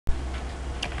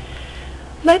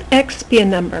Let x be a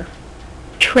number.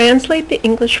 Translate the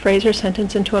English phrase or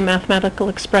sentence into a mathematical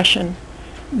expression.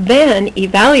 Then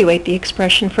evaluate the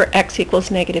expression for x equals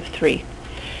 -3.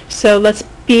 So let's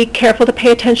be careful to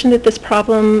pay attention that this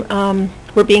problem,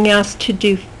 we're being asked to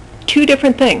do two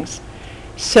different things.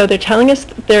 So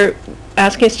they're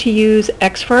asking us to use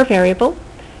x for our variable.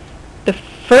 The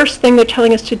first thing they're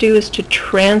telling us to do is to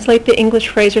translate the English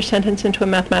phrase or sentence into a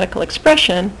mathematical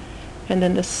expression. And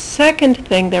then the second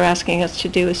thing they're asking us to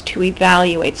do is to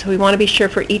evaluate. So we want to be sure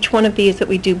for each one of these that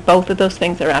we do both of those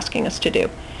things they're asking us to do.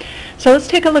 So let's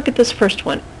take a look at this first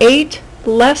one. 8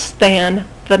 less than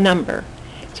the number.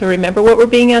 So remember what we're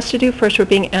being asked to do. First, we're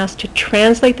being asked to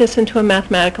translate this into a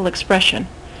mathematical expression.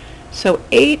 So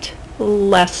 8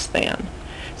 less than.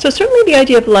 So certainly the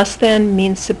idea of less than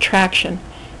means subtraction.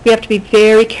 We have to be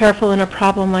very careful in a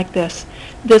problem like this.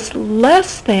 This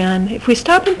less than, if we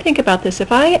stop and think about this,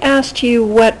 if I asked you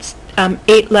what's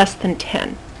 8 less than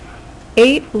 10,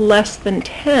 8 less than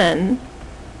 10,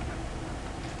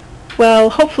 well,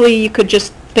 hopefully you could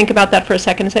just think about that for a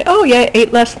second and say, oh yeah,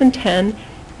 8 less than 10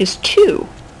 is 2,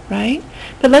 right?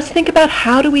 But let's think about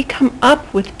how do we come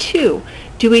up with 2.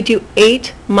 Do we do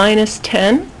 8 minus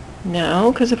 10?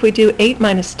 No, because if we do 8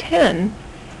 minus 10,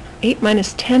 8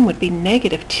 minus 10 would be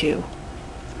 -2,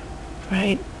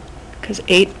 right? Because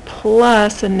 8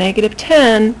 plus a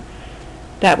 -10,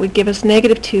 that would give us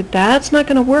 -2. That's not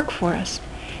going to work for us.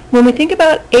 When we think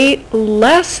about 8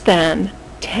 less than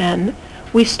 10,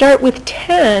 we start with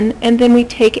 10 and then we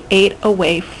take 8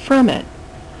 away from it.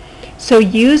 So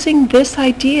using this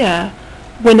idea,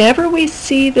 whenever we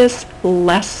see this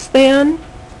less than,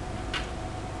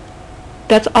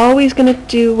 that's always going to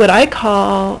do what I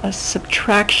call a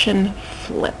subtraction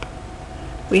flip.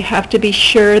 We have to be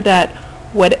sure that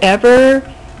whatever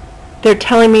they're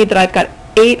telling me that I've got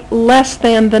 8 less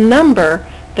than the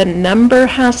number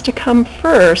has to come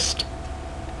first,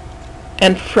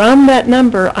 and from that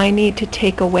number I need to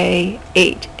take away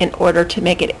 8 in order to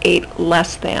make it 8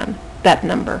 less than that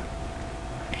number.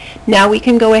 Now we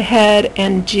can go ahead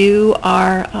and do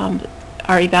our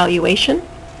evaluation.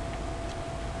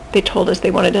 They told us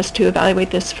they wanted us to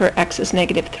evaluate this for x is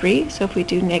 -3, so if we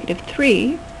do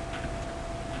 -3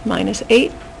 minus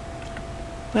 8,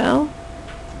 well,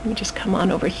 let me just come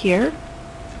on over here.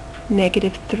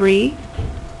 -3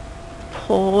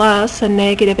 plus a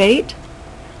 -8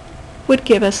 would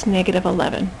give us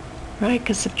 -11, right?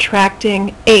 Because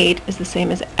subtracting 8 is the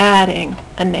same as adding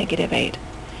a -8.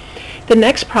 The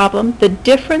next problem, the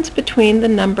difference between the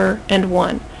number and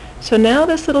 1. So now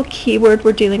this little keyword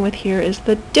we're dealing with here is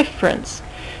the difference.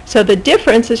 So the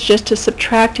difference is just to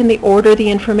subtract in the order the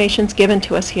information's given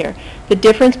to us here. The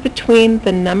difference between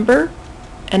the number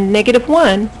and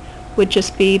 -1 would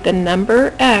just be the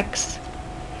number x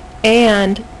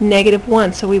and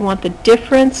 -1. So we want the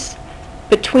difference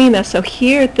between us. So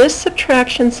here, this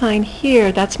subtraction sign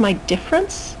here, that's my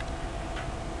difference.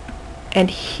 And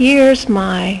here's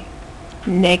my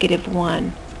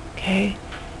 -1, okay?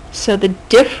 So the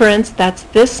difference, that's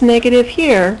this negative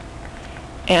here,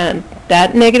 and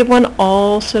that -1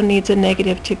 also needs a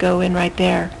negative to go in right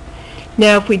there.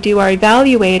 Now if we do our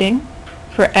evaluating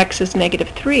for x is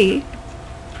 -3,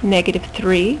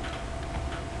 -3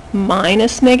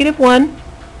 minus -1,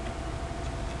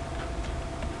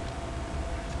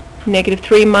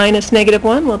 -3 minus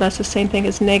 -1, well that's the same thing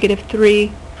as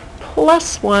 -3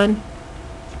 plus 1,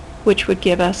 which would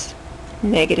give us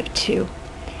 -2.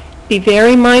 Be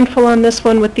very mindful on this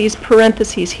one with these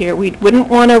parentheses here. We wouldn't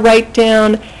want to write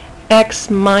down x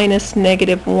minus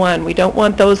 -1. We don't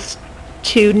want those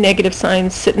two negative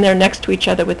signs sitting there next to each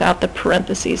other without the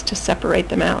parentheses to separate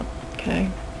them out. Okay.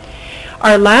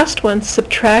 Our last one,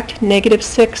 subtract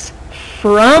 -6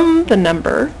 from the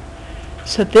number.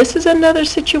 So this is another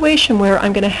situation where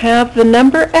I'm going to have the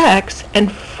number x, and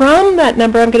from that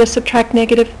number I'm going to subtract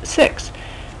 -6.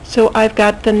 So I've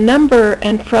got the number,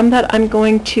 and from that I'm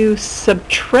going to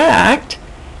subtract.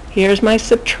 Here's my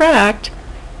subtract.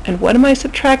 And what am I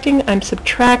subtracting? I'm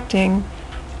subtracting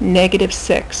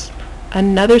 -6.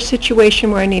 Another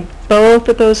situation where I need both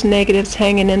of those negatives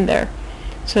hanging in there.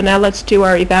 So now let's do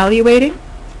our evaluating.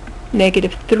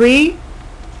 -3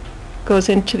 goes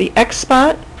into the x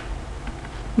spot,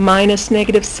 minus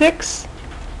 -6.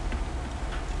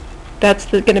 That's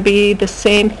going to be the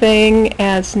same thing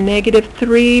as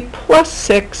 -3 plus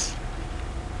 6,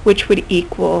 which would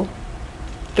equal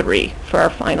 3 for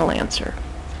our final answer.